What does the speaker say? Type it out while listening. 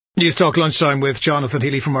News Talk Lunchtime with Jonathan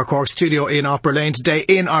Healy from our Cork studio in Opera Lane. Today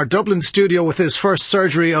in our Dublin studio with his first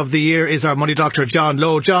surgery of the year is our Money Doctor John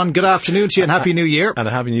Lowe. John, good afternoon to you and Happy New Year. And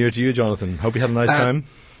a Happy New Year to you, Jonathan. Hope you had a nice time.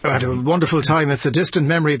 I had a wonderful time. It's a distant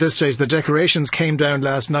memory at this stage. The decorations came down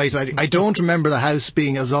last night. I don't remember the house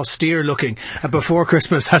being as austere looking before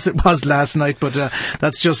Christmas as it was last night, but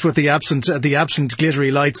that's just with the absent glittery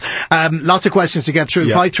lights. Lots of questions to get through.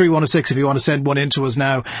 53106 if you want to send one in to us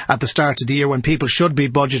now at the start of the year when people should be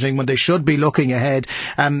budgeting, when they should be looking ahead.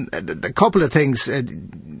 A couple of things.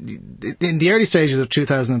 In the early stages of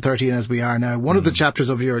 2013 as we are now, one of the chapters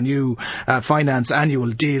of your new finance annual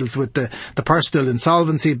deals with the personal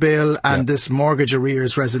insolvency bill and this mortgage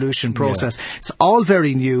arrears resolution process. It's all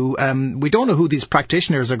very new. We don't know who these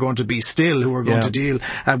practitioners are going to be still who are going to deal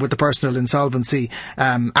with the personal insolvency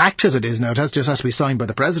act as it is now. It just has to be signed by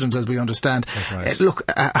the President, as we understand. Right. Look,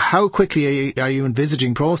 how quickly are you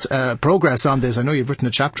envisaging progress on this? I know you've written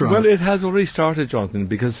a chapter on it. Well, it has already started, Jonathan,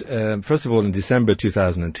 because first of all, in December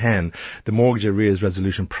 2010, the mortgage arrears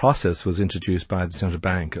resolution process was introduced by the Central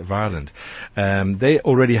Bank of Ireland. They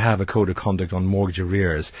already have a code of conduct on mortgage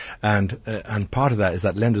arrears. And part of that is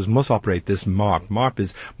that lenders must operate this MARP. MARP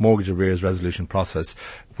is Mortgage Arrears Resolution Process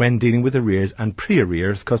when dealing with arrears and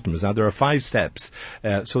pre-arrears customers. Now, there are 5 steps.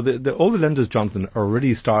 So all the lenders, Jonathan,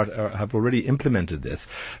 have already implemented this.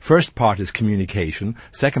 First part is communication.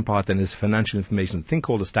 Second part then is financial information, a thing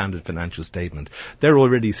called a standard financial statement. They're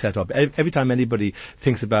already set up. Every time anybody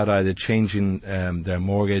thinks about either changing their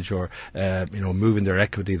mortgage or moving their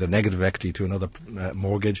equity, their negative equity to another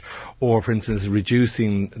mortgage, or, for instance,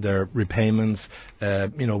 reducing their repayments,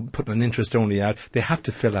 putting an interest only out, they have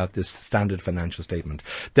to fill out this standard financial statement.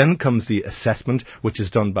 Then comes the assessment, which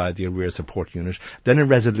is done by the Arrears Support Unit, then a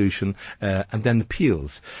resolution, and then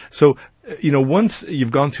appeals. So, once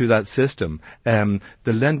you've gone through that system, the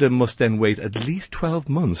lender must then wait at least 12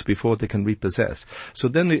 months before they can repossess. So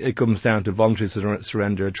then it comes down to voluntary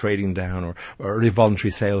surrender, trading down, or a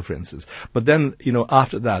voluntary sale, for instance. But then,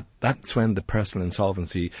 after that, that's when the personal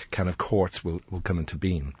insolvency kind of courts will come into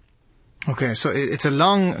being. Okay, so it's a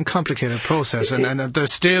long and complicated process, and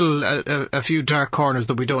there's still a few dark corners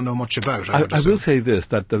that we don't know much about. I will say this,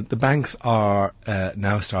 that the banks are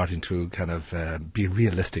now starting to kind of be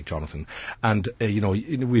realistic, Jonathan. And,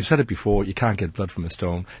 we've said it before, you can't get blood from a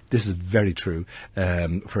stone. This is very true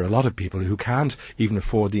for a lot of people who can't even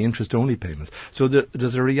afford the interest-only payments. So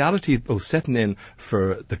there's a reality both setting in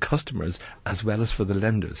for the customers as well as for the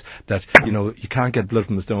lenders, that, you can't get blood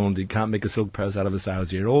from a stone, you can't make a silk purse out of a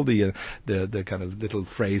sow's ear, all the kind of little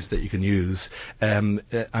phrase that you can use, and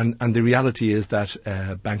the reality is that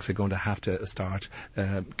banks are going to have to start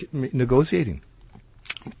negotiating.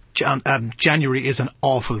 January is an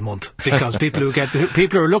awful month because people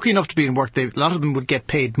who are lucky enough to be in work, a lot of them would get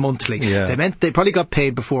paid monthly. Yeah. They probably got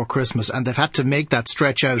paid before Christmas, and they've had to make that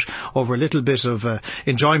stretch out over a little bit of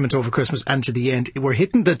enjoyment over Christmas and to the end. We're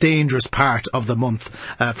hitting the dangerous part of the month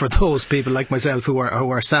for those people like myself who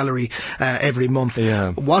are salary every month.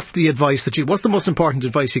 Yeah. What's the most important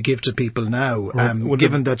advice you give to people now,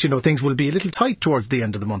 given that things will be a little tight towards the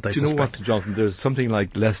end of the month? I suspect. You know what, Jonathan? There's something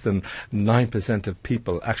like less than 9% of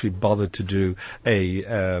people actually bothered to do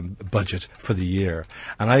a budget for the year,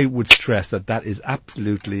 and I would stress that is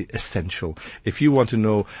absolutely essential. If you want to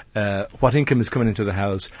know what income is coming into the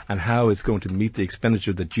house and how it's going to meet the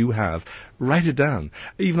expenditure that you have, write it down,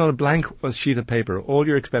 even on a blank sheet of paper, all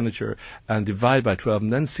your expenditure, and divide by 12,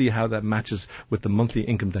 and then see how that matches with the monthly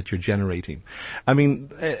income that you're generating. I mean,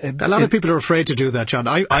 a lot of people are afraid to do that, John.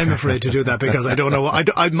 I'm afraid to do that because I don't know.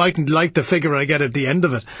 I mightn't like the figure I get at the end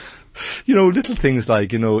of it. Little things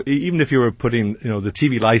like, even if you were putting, the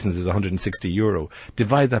TV license is €160,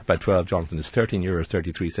 divide that by 12, Jonathan, it's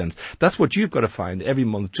 €13.33. That's what you've got to find every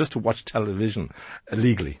month just to watch television,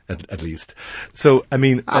 legally, at least. So, I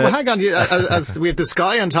mean... well, hang on, as we have the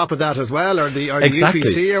Sky on top of that as well, or the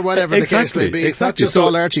UPC or whatever the case may be. It's not just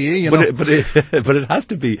all RTE, But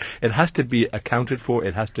it has to be accounted for,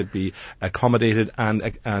 it has to be accommodated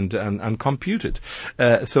and computed.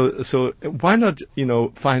 So why not,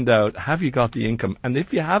 find out, have you got the income? And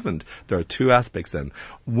if you haven't, there are 2 aspects then.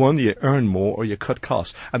 One, you earn more or you cut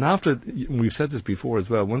costs. And after, we've said this before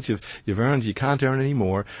as well, once you've earned, you can't earn any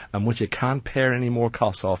more. And once you can't pare any more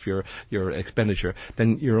costs off your expenditure,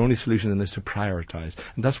 then your only solution then is to prioritise.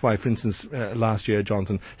 And that's why, for instance, last year,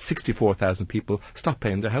 Jonathan, 64,000 people stopped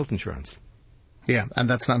paying their health insurance. Yeah, and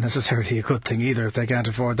that's not necessarily a good thing either if they can't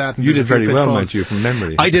afford that. And you did very well, mind you, from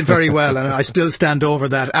memory. I did very well, and I still stand over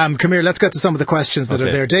that. Come here, let's get to some of the questions that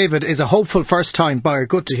are there. David is a hopeful first-time buyer.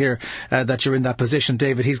 Good to hear that you're in that position,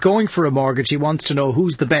 David. He's going for a mortgage. He wants to know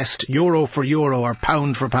who's the best, euro for euro or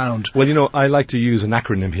pound for pound. Well, I like to use an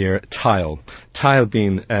acronym here, TILE. TILE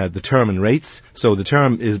being the term and rates. So the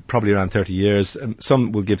term is probably around 30 years.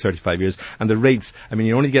 Some will give 35 years. And the rates,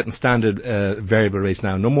 you're only getting standard variable rates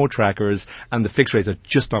now. No more trackers. And the fixed rates are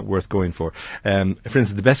just not worth going for. For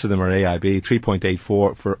instance, the best of them are AIB,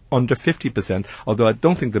 3.84 for under 50%, although I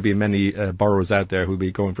don't think there'll be many borrowers out there who'll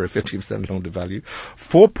be going for a 50% loan to value.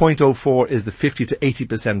 4.04 is the 50 to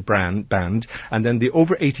 80% band, and then the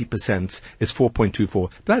over 80% is 4.24.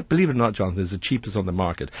 That, believe it or not, Jonathan, is the cheapest on the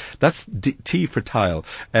market. That's T for tile.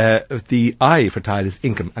 The I for tile is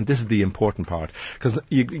income, and this is the important part, because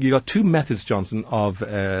you got two methods, Johnson, of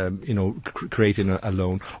creating a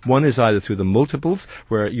loan. One is either through the multiples,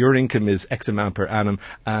 where your income is X amount per annum,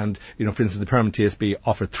 and for instance, the permanent TSB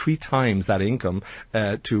offer 3 times that income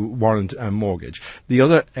to warrant a mortgage. The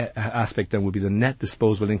other aspect then would be the net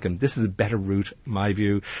disposable income. This is a better route, in my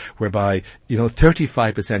view, whereby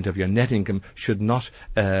 35% of your net income should not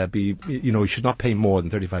you should not pay more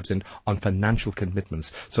than 35% on financial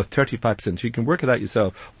commitments. So 35%. So you can work it out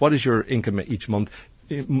yourself. What is your income each month?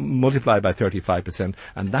 Multiplied by 35%,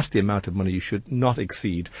 and that's the amount of money you should not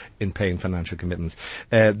exceed in paying financial commitments.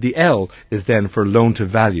 The L is then for loan to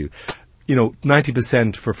value.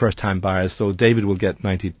 90% for first-time buyers, so David will get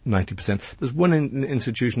 90%. There's one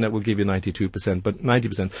institution that will give you 92%, but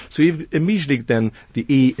 90%. So you've immediately then, the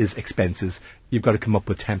E is expenses. You've got to come up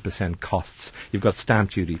with 10% costs. You've got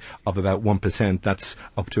stamp duty of about 1%. That's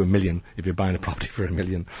up to $1 million if you're buying a property for $1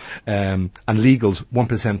 million. And legals,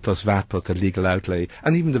 1% plus VAT plus the legal outlay.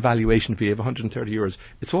 And even the valuation fee of €130.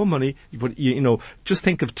 It's all money. But, just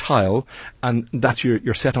think of tile, and that's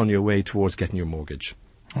you're set on your way towards getting your mortgage.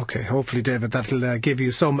 Okay, hopefully, David, that'll give you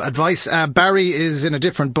some advice. Barry is in a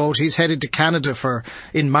different boat. He's headed to Canada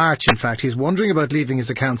in March, in fact. He's wondering about leaving his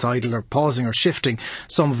accounts idle or pausing or shifting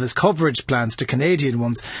some of his coverage plans to Canadian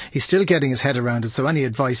ones. He's still getting his head around it, so any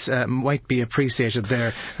advice might be appreciated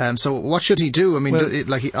there. So what should he do?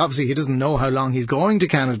 Obviously he doesn't know how long he's going to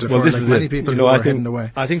Canada for, like many people who are heading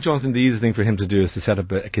away. I think, Jonathan, the easiest thing for him to do is to set up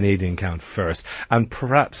a Canadian account first. And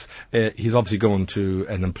perhaps he's obviously going to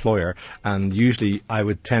an employer, and usually I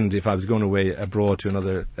would tend, if I was going away abroad to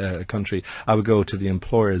another country, I would go to the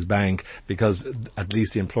employer's bank, because at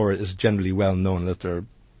least the employer is generally well known, unless there are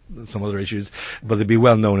some other issues, but they'd be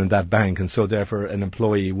well known in that bank, and so therefore an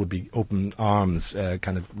employee would be open arms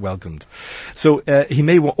kind of welcomed. So he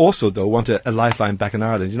may also, though, want a lifeline back in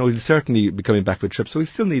Ireland. He'll certainly be coming back for trips, so he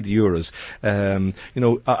still need the euros.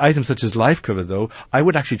 Items such as life cover, though, I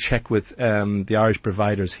would actually check with the Irish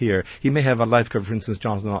providers here. He may have a life cover, for instance,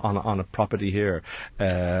 Jonathan, on a property here,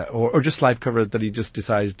 or just life cover that he just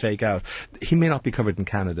decided to take out. He may not be covered in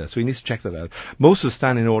Canada, so he needs to check that out. Most of the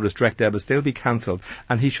standing orders, direct debits, they'll be cancelled,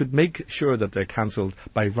 and he should make sure that they're cancelled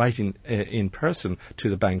by writing in person to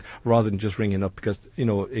the bank rather than just ringing up, because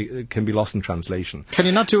it can be lost in translation. Can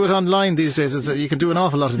you not do it online these days? You can do an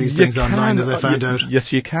awful lot of these things online, as I found out.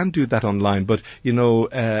 Yes, you can do that online, but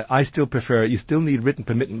I still prefer, you still need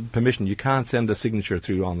written permission. You can't send a signature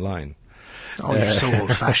through online. Oh, you're so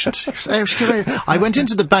old-fashioned. I went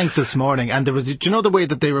into the bank this morning, and there was, do you know the way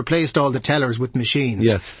that they replaced all the tellers with machines?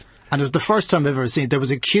 Yes. And it was the first time I've ever seen, there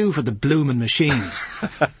was a queue for the blooming machines.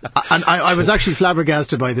 And I was actually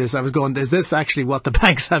flabbergasted by this. I was going, is this actually what the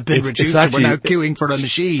banks have been reduced to? We're now queuing for a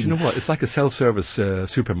machine. You know what? It's like a self-service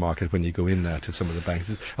supermarket when you go in there to some of the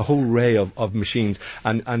banks. It's a whole array of machines.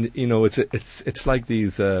 And it's like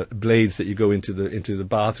these blades that you go into the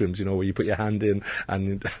bathrooms, where you put your hand in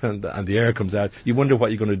and the air comes out. You wonder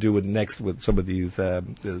what you're going to do with some of these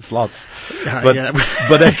slots. But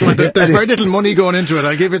there's very little money going into it,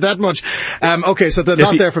 I'll give you that much. Okay, so there's a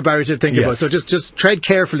lot there for Barry to think about. So just tread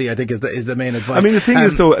carefully, I think, is the main advice. The thing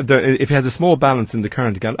is, though, if he has a small balance in the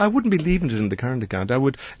current account, I wouldn't be leaving it in the current account. I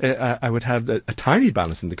would have a tiny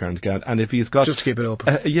balance in the current account, and if he's got, just to keep it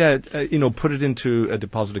open, put it into a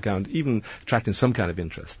deposit account, even attracting some kind of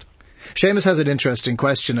interest. Seamus has an interesting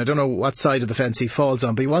question. I don't know what side of the fence he falls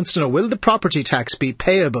on, but he wants to know, will the property tax be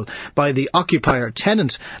payable by the occupier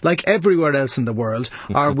tenant like everywhere else in the world,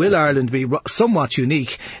 or will Ireland be somewhat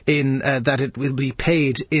unique in that it will be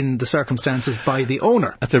paid in the circumstances by the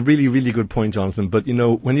owner? That's a really, really good point, Jonathan. But,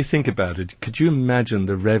 when you think about it, could you imagine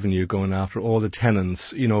the revenue going after all the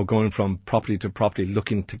tenants, going from property to property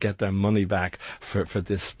looking to get their money back for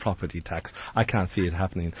this property tax? I can't see it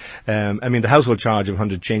happening. The household charge of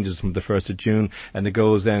 100 changes from from the 1st of June, and it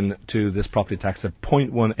goes then to this property tax of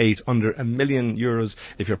 0.18 under €1 million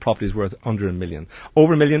if your property is worth under €1 million.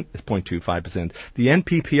 Over €1 million, it's 0.25%. The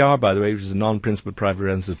NPPR, by the way, which is a non-principal private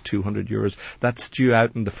residence of €200, that's due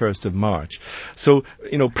out on the 1st of March. So,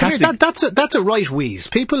 that's a right wheeze.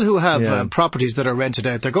 People who have properties that are rented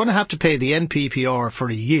out, they're going to have to pay the NPPR for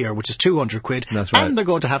a year, which is £200, that's right. and they're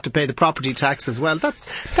going to have to pay the property tax as well. That's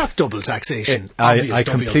double taxation. I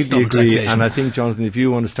completely agree, taxation. And I think, Jonathan, if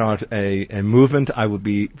you want to start a movement, I would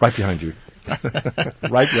be right behind you.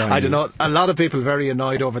 Right behind I don't know. A lot of people are very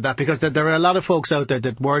annoyed over that, because there are a lot of folks out there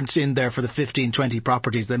that weren't in there for the 15, 20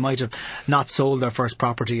 properties. They might have not sold their first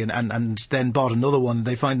property and then bought another one.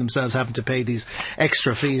 They find themselves having to pay these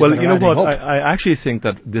extra fees. Well, you know what? I actually think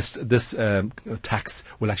that this tax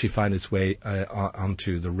will actually find its way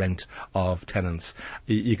onto the rent of tenants.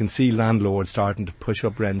 You can see landlords starting to push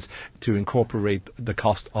up rents to incorporate the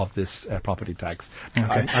cost of this property tax.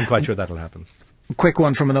 Okay. I'm quite sure that'll happen. Quick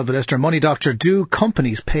one from another listener. Money Doctor, do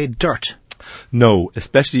companies pay dirt? No,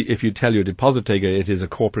 especially if you tell your deposit taker it is a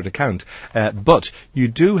corporate account. But you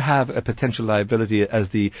do have a potential liability, as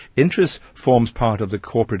the interest forms part of the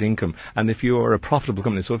corporate income. And if you are a profitable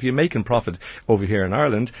company, so if you're making profit over here in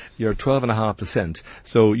Ireland, you're 12.5%.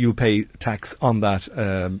 So you pay tax on that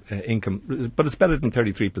income. But it's better than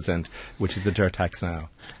 33%, which is the dirt tax now.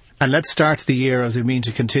 And let's start the year, as we mean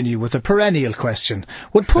to continue, with a perennial question.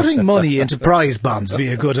 Would putting money into prize bonds be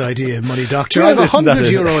a good idea, Money Doctor? I have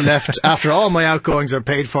 €100 left after all my outgoings are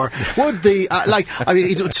paid for. Would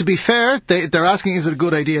to be fair, they're asking, is it a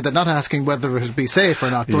good idea? They're not asking whether it would be safe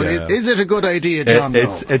or not. But is it a good idea, John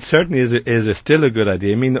Lowe? It certainly is still a good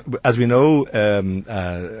idea. I mean, as we know,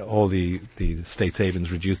 all the state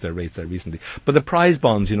savings reduced their rates there recently. But the prize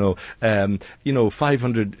bonds,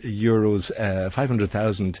 €500,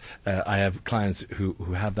 500,000. I have clients who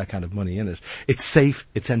have that kind of money in it. It's safe,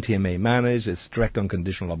 it's NTMA managed, it's direct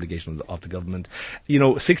unconditional obligation of the government.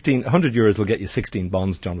 €100 will get you 16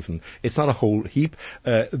 bonds, Jonathan. It's not a whole heap.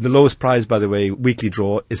 The lowest prize, by the way, weekly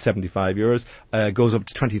draw is €75, goes up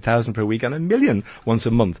to 20,000 per week and €1 million once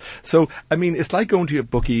a month. So, I mean, it's like going to your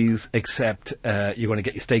bookies, except you're going to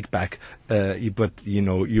get your stake back, but you won't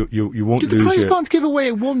lose. Do the prize bonds give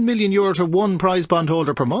away €1 million to one prize bond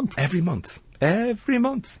holder per month? Every month. They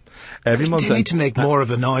need to make more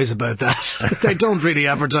of a noise about that. They don't really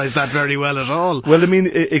advertise that very well at all. Well, I mean,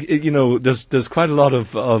 there's quite a lot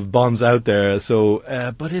of bonds out there. So,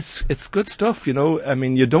 but it's good stuff. I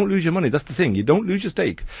mean, you don't lose your money. That's the thing. You don't lose your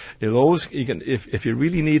stake. If you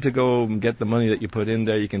really need to go and get the money that you put in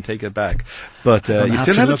there, you can take it back. But you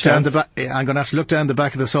still have a chance. I'm going to have to look down the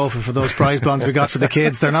back of the sofa for those prize bonds we got for the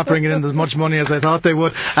kids. They're not bringing in as much money as I thought they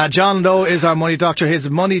would. John Lowe is our Money Doctor. His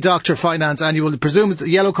Money Doctor Finance. And you will presume it's a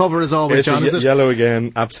yellow cover as always, John, is it? Yellow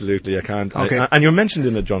again, absolutely, I can't. Okay. And you're mentioned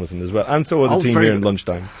in it, Jonathan, as well, and so are the team here in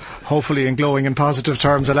Lunchtime. Hopefully in glowing and positive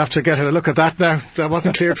terms. I'll have to get a look at that now. That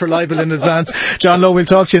wasn't cleared for libel in advance. John Lowe, we'll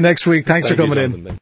talk to you next week. Thanks for coming in.